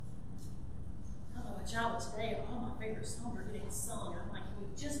job today, all my favorite songs are getting sung. I'm like, can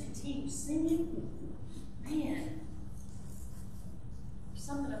we just continue singing? Man, there's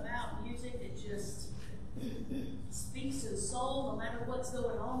something about music that just speaks to the soul, no matter what's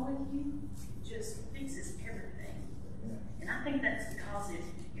going on with you. It just fixes everything. And I think that's because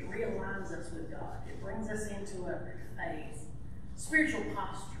it realigns us with God. It brings us into a spiritual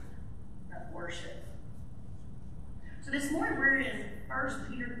posture of worship. So this morning we're in 1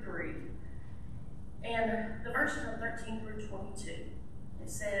 Peter 3, and the verses are 13 through 22. It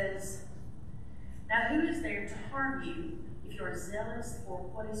says, "Now who is there to harm you if you are zealous for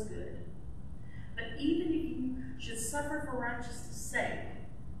what is good? But even if you should suffer for righteousness' sake,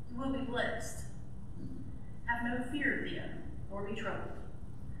 you will be blessed. Have no fear of them, nor be troubled.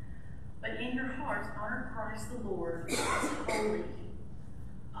 But in your hearts honor Christ the Lord as holy,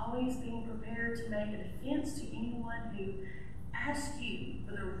 always being prepared to make a defense to anyone who asks you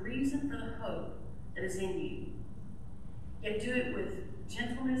for the reason for the hope that is in you. Yet do it with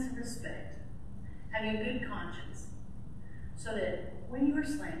gentleness and respect, having a good conscience, so that when you are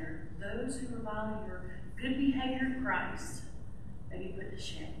slandered, those who revile your good behavior in Christ may be put to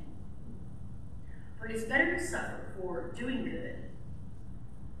shame. For it is better to suffer for doing good,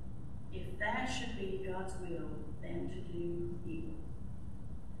 if that should be God's will, than to do evil.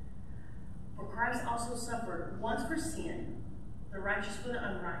 For Christ also suffered once for sin, the righteous for the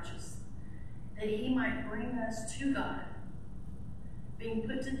unrighteous, that he might bring us to God, being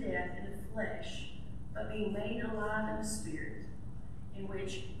put to death in the flesh, but being made alive in the spirit, in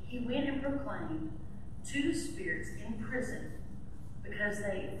which he went and proclaimed to the spirits in prison, because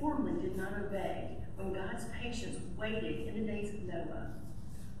they formerly did not obey, when God's patience waited in the days of Noah,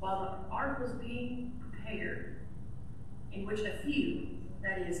 while the ark was being prepared, in which a few,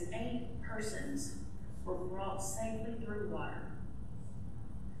 that is, 8 persons, were brought safely through water.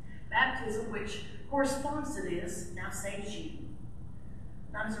 Baptism, which corresponds to this, now saves you,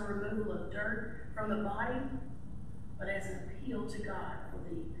 not as a removal of dirt from the body, but as an appeal to God for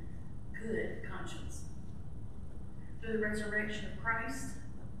the good conscience. Through the resurrection of Christ,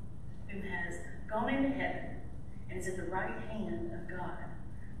 who has gone into heaven and is at the right hand of God,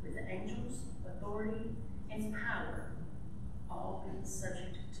 with the angels, authority, and power, all being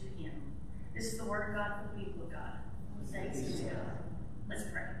subject to him. This is the word of God for the people of God. Thanks be to God. Let's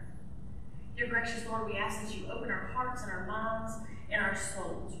pray. Dear gracious Lord, we ask that you open our hearts and our minds and our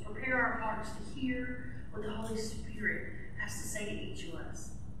souls. Prepare our hearts to hear what the Holy Spirit has to say to each of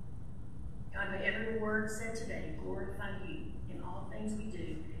us. God, may every word said today glorify you in all things we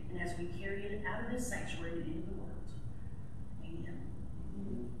do, and as we carry it out of this sanctuary and into the world.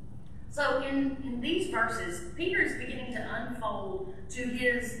 Amen. So in these verses, Peter is beginning to unfold to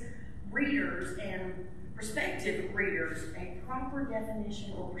his readers and prospective readers a proper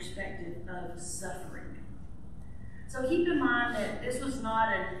definition or perspective of suffering. So keep in mind that this was not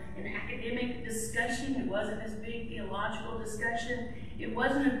an academic discussion. It wasn't this big theological discussion. It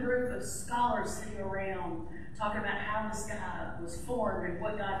wasn't a group of scholars sitting around talking about how the sky was formed and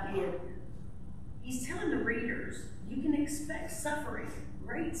what God did. He's telling the readers, you can expect suffering,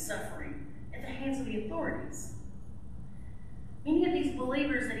 great suffering, at the hands of the authorities. Many of these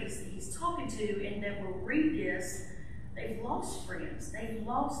believers that he's talking to and that will read this, they've lost friends, they've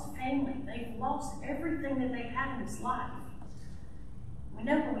lost family, they've lost everything that they had in this life. We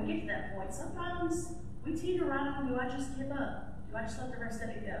know when we get to that point, sometimes we teeter right on, do I just give up? Do I just let the rest of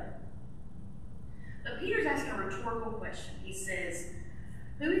it go? But Peter's asking a rhetorical question. He says,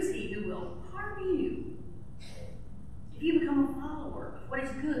 who is he who will harm you if you become a follower of what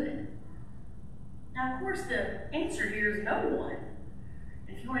is good? Now, of course, the answer here is no one.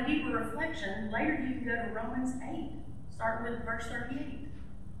 And if you want a deeper reflection, later you can go to Romans 8, starting with verse 38.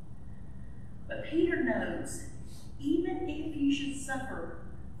 But Peter knows, even if you should suffer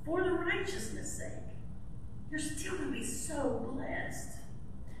for the righteousness' sake, you're still going to be so blessed.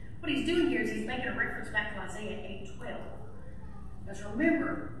 What he's doing here is he's making a reference back to Isaiah 8:12. Because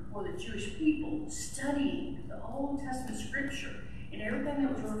remember, for the Jewish people, studying the Old Testament scripture and everything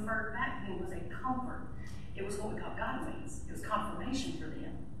that was referred back to them was a comfort. It was what we call God ways. It was confirmation for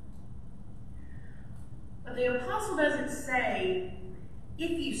them. But the apostle doesn't say,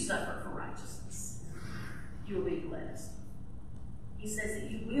 if you suffer for righteousness, you will be blessed. He says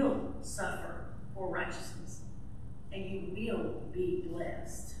that you will suffer for righteousness, and you will be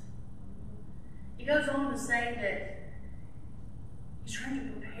blessed. He goes on to say that he's trying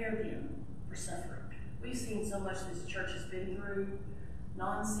to prepare them for suffering. We've seen so much this church has been through,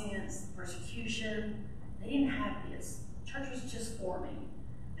 nonsense, persecution. They didn't have this. The church was just forming.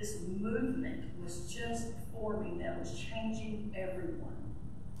 This movement was just forming that was changing everyone.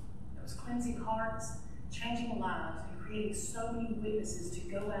 It was cleansing hearts, changing lives, and creating so many witnesses to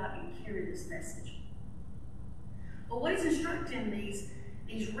go out and carry this message. But what he's instructing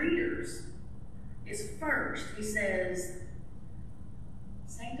these readers is first, he says,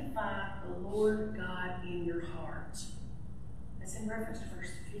 sanctify the Lord God in your heart. That's in reference to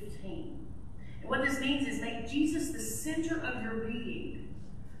verse 15. And what this means is make Jesus the center of your being.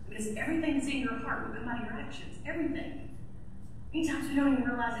 Because everything that's in your heart will come out of your actions. Everything. Many times we don't even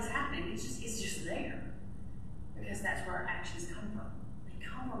realize it's happening. It's just there. Because that's where our actions come from. They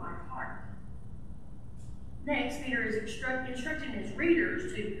come from our heart. Next, Peter is instructing his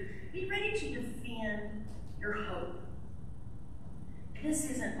readers to be ready to defend your hope.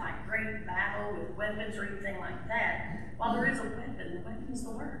 This isn't like great battle with weapons or anything like that. While there is a weapon, the weapon is the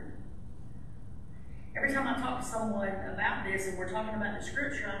word. Every time I talk to someone about this and we're talking about the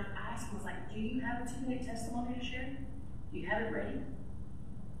scripture, I ask them, do you have a 2-minute testimony to share? Do you have it ready?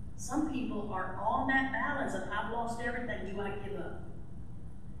 Some people are on that balance of, I've lost everything, do I give up?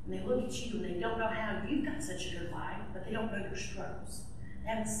 And they look at you and they don't know how you've got such a good life, but they don't know your struggles. They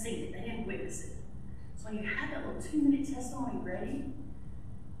haven't seen it, they didn't witness it. So when you have that little 2-minute testimony ready,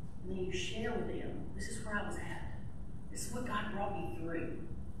 and then you share with them, this is where I was at. This is what God brought me through.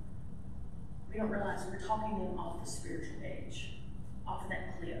 We don't realize we're talking them off the spiritual edge, off of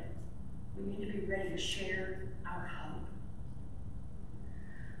that cliff. We need to be ready to share our hope.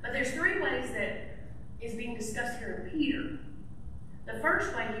 But there's 3 ways that is being discussed here in Peter. The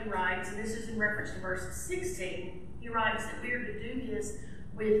first way he writes, and this is in reference to verse 16, he writes that we are to do this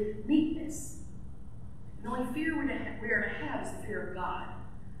with meekness. The only fear we are to have is the fear of God,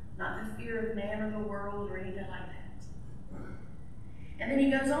 not the fear of man or the world or anything like that. And then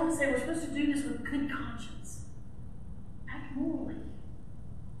he goes on to say we're supposed to do this with good conscience. Act morally.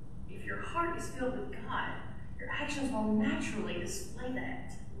 If your heart is filled with God, your actions will naturally display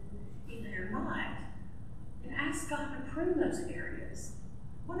that. If they're not, then ask God to prune those areas.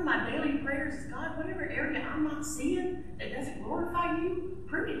 One of my daily prayers is, God, whatever area I'm not seeing that doesn't glorify you,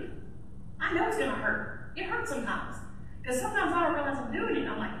 prune it. I know it's going to hurt. It hurts sometimes. Because sometimes I don't realize I'm doing it.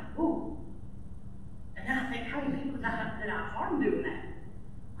 I'm like, ooh. And then I think, how many people did I harm doing that?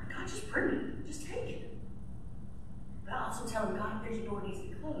 God, just prune it. Just take it. But I also tell him, God, if there's a door needs to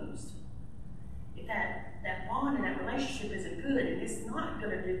be closed. If that bond and that relationship isn't good, and it's not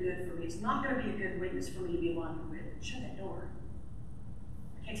going to do good for me, it's not going to be a good witness for me to be bonded with, shut that door.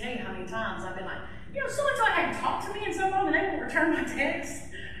 I can't tell you how many times I've been like, so-and-so hadn't talked to me in so long, and they won't return my text.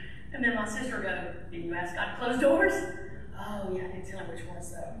 And then my sister will go, did you ask God to close doors? Oh, yeah, I didn't tell him which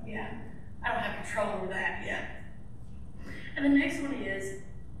ones, though. Yeah, I don't have control over that. Yeah. And the next one is,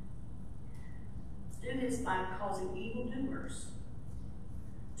 do this by causing evildoers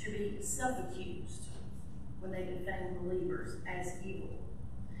to be self-accused when they defame believers as evil.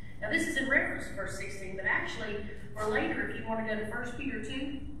 Now this is in reference to verse 16, but actually, for later, if you want to go to 1 Peter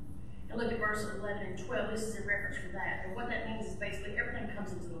 2, and look at verse 11 and 12, this is in reference for that. And what that means is basically everything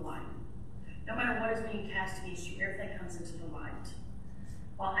comes into the light. No matter what is being cast against you, everything comes into the light.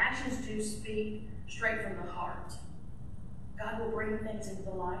 While actions do speak straight from the heart, God will bring things into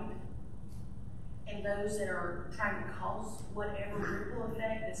the light. And those that are trying to cause whatever ripple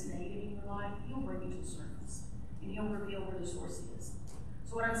effect that's negative in your life, he'll bring it to the surface. And he'll reveal where the source is.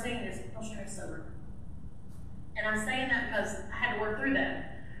 So what I'm saying is, don't stress over it. And I'm saying that because I had to work through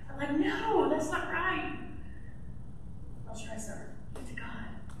that. I'm like, no, that's not right. Don't stress over it. Give it to God.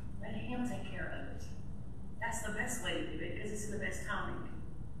 Let him take care of it. That's the best way to do it, because it's the best timing.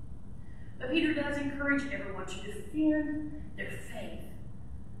 But Peter does encourage everyone to defend their faith.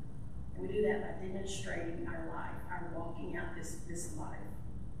 And we do that by demonstrating our life, our walking out this life.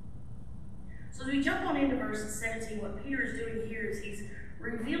 So as we jump on into verse 17, what Peter is doing here is he's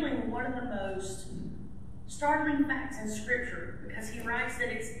revealing one of the most startling facts in Scripture, because he writes that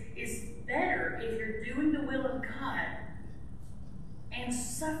it's better if you're doing the will of God and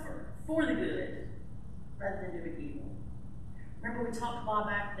suffer for the good rather than doing evil. Remember we talked a while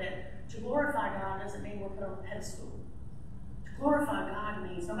back that to glorify God doesn't mean we're put on a pedestal. To glorify God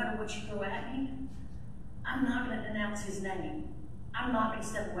means no matter what you throw at me, I'm not going to denounce his name. I'm not going to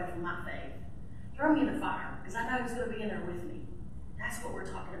step away from my faith. Throw me in the fire, because I know he's going to be in there with me. That's what we're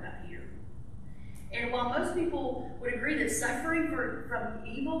talking about here. And while most people would agree that suffering from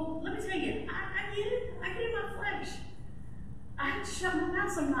evil, let me tell you, I get it. I get it in my flesh. I have to shut my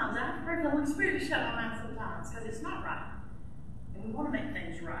mouth sometimes. I have to pray for the Holy Spirit to shut my mouth sometimes, because it's not right. And we want to make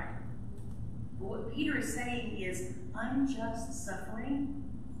things right. But what Peter is saying is unjust suffering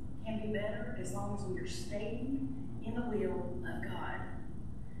can be better as long as we are staying in the will of God.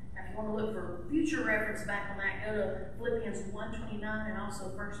 Now, if If you want to look for future reference back on that, go to Philippians 1:29 and also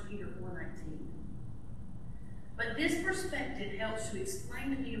 1 Peter 4:19. But this perspective helps to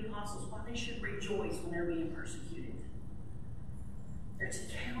explain to the apostles why they should rejoice when they're being persecuted. They're to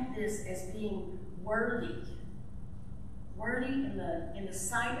count this as being worthy in the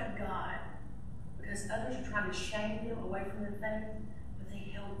sight of God, because others are trying to shame them away from their faith, but they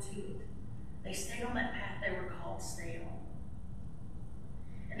held to it. They stayed on that path they were called to stay on.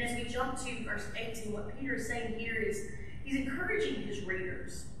 And as we jump to verse 18, what Peter is saying here is he's encouraging his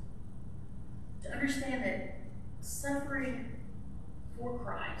readers to understand that suffering for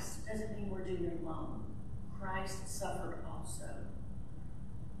Christ doesn't mean we're doing it alone. Christ suffered also.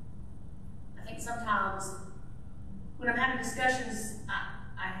 I think sometimes when I'm having discussions,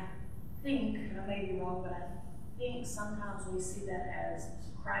 I think, and I may be wrong, but I think sometimes we see that as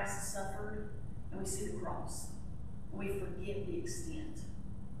Christ suffered and we see the cross. And we forget the extent.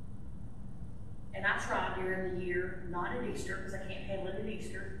 And I tried during the year, not at Easter, because I can't handle it at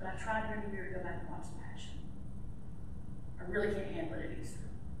Easter, but I tried during the year to go back and watch the Passion. I really can't handle it at Easter.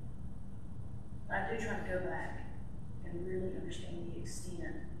 But I do try to go back and really understand the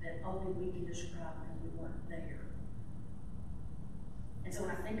extent that only we can describe because we weren't there. And so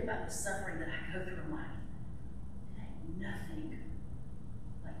when I think about the suffering that I go through, I'm like, it ain't nothing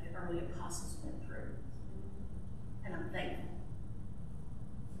like the early apostles went through. And I'm thankful.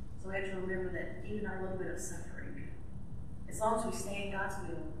 So we have to remember that even our little bit of suffering, as long as we stay in God's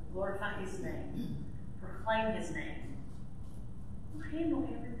will, glorify His name, proclaim His name, we'll handle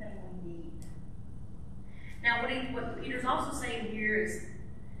everything we need. Now, what Peter's also saying here is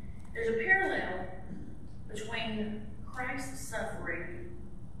there's a parallel between Christ's suffering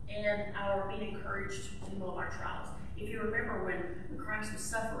and our being encouraged in the middle of our trials. If you remember when Christ was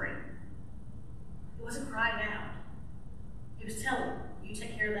suffering, He wasn't crying out. He was telling them, you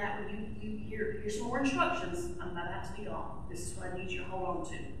take care of that. When here's some more instructions. I'm about to be gone. This is what I need you to hold on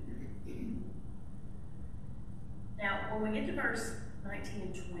to. Now, when we get to verse 19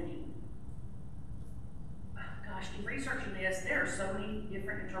 and 20, gosh, in researching this, there are so many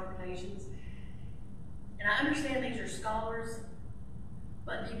different interpretations. And I understand these are scholars,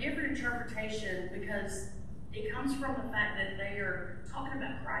 but the different interpretation, because it comes from the fact that they are talking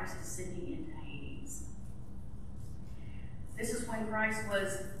about Christ descending into Hades. This is when Christ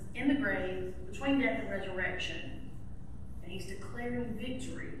was in the grave, between death and resurrection, and He's declaring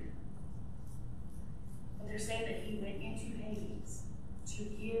victory. But they're saying that He went into Hades to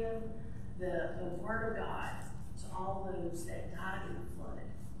give the Word of God to all those that died in the flood.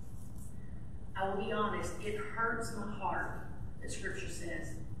 I will be honest, it hurts my heart that Scripture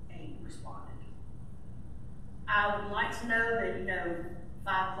says 8 responded. I would like to know that,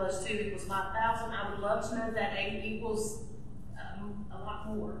 5 plus 2 equals 5,000. I would love to know that 8 equals a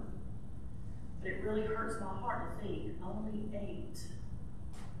lot more. But it really hurts my heart to think only 8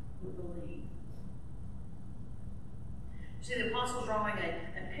 would believe. See, the apostles drawing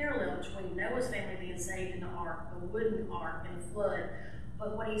a parallel between Noah's family being saved in the ark, the wooden ark, and the flood.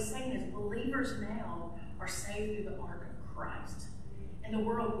 But what he's saying is believers now are saved through the ark of Christ. And the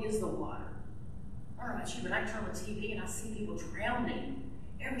world is the water. I don't know about you, but I turn on the TV and I see people drowning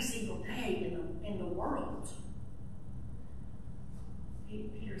every single day in the world.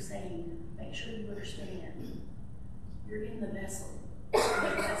 Peter's saying, make sure you understand. You're in the vessel. The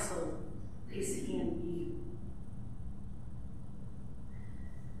vessel is in you.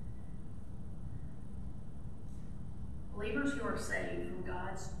 Believers who are saved from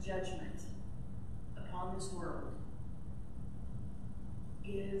God's judgment upon this world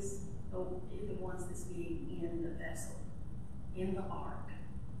is the ones that's being in the vessel, in the ark,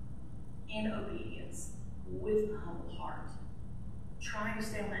 in obedience, with a humble heart, trying to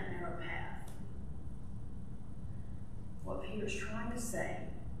stay on that narrow path. What Peter's trying to say,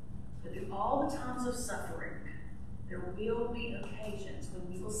 that through all the times of suffering, there will be occasions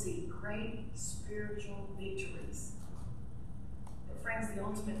when we will see great spiritual victories. But friends, the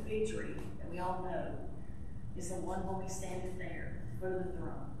ultimate victory that we all know is the one when we stand there at the foot of the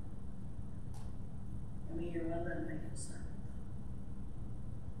throne and we hear, well done, faithful servant.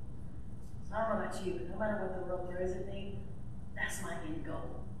 So I don't know about you, but no matter what the world throws at me, that's my end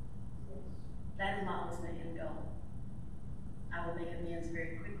goal. That is my ultimate end goal. I will make amends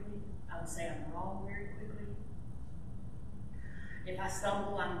very quickly. I will say I'm wrong very quickly. If I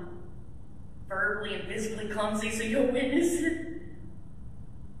stumble, I'm verbally and physically clumsy, so you'll witness it.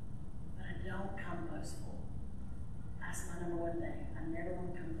 But I don't come boastful. That's my number one thing. I never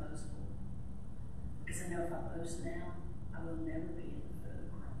want to come boastful. Because I know if I boast now, I will never be at the foot of the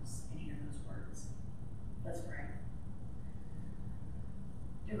cross and hear those words. Let's pray.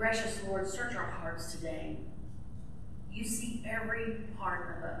 Dear gracious Lord, search our hearts today. You see every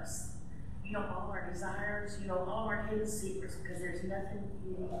part of us. You know all our desires. You know all our hidden secrets, because there's nothing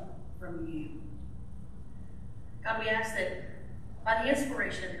hidden from you. God, we ask that by the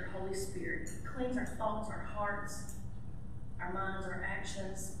inspiration of your Holy Spirit, cleanse our thoughts, our hearts, our minds, our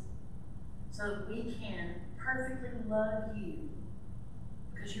actions, so that we can perfectly love you,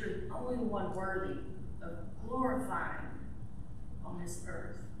 because you're the only one worthy of glorifying on this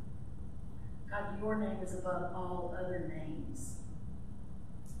earth. God, your name is above all other names.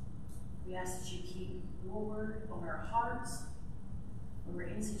 We ask that you keep your word on our hearts. When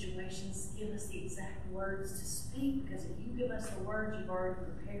we're in situations, give us the exact words to speak, because if you give us the words, you've already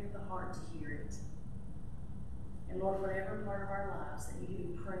prepared the heart to hear it. And Lord, whatever part of our lives that need to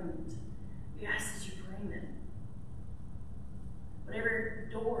be pruned, we ask that you prune them. Whatever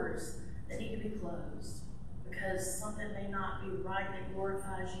doors that need to be closed, because something may not be right that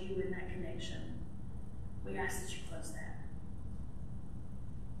glorifies you in that connection, we ask that you close that.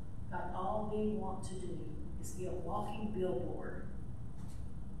 God, all we want to do is be a walking billboard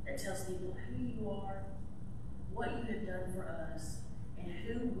that tells people who you are, what you have done for us, and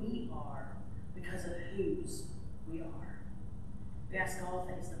who we are because of whose we are. We ask all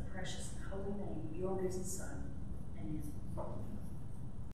things in the precious and holy name of your risen Son and his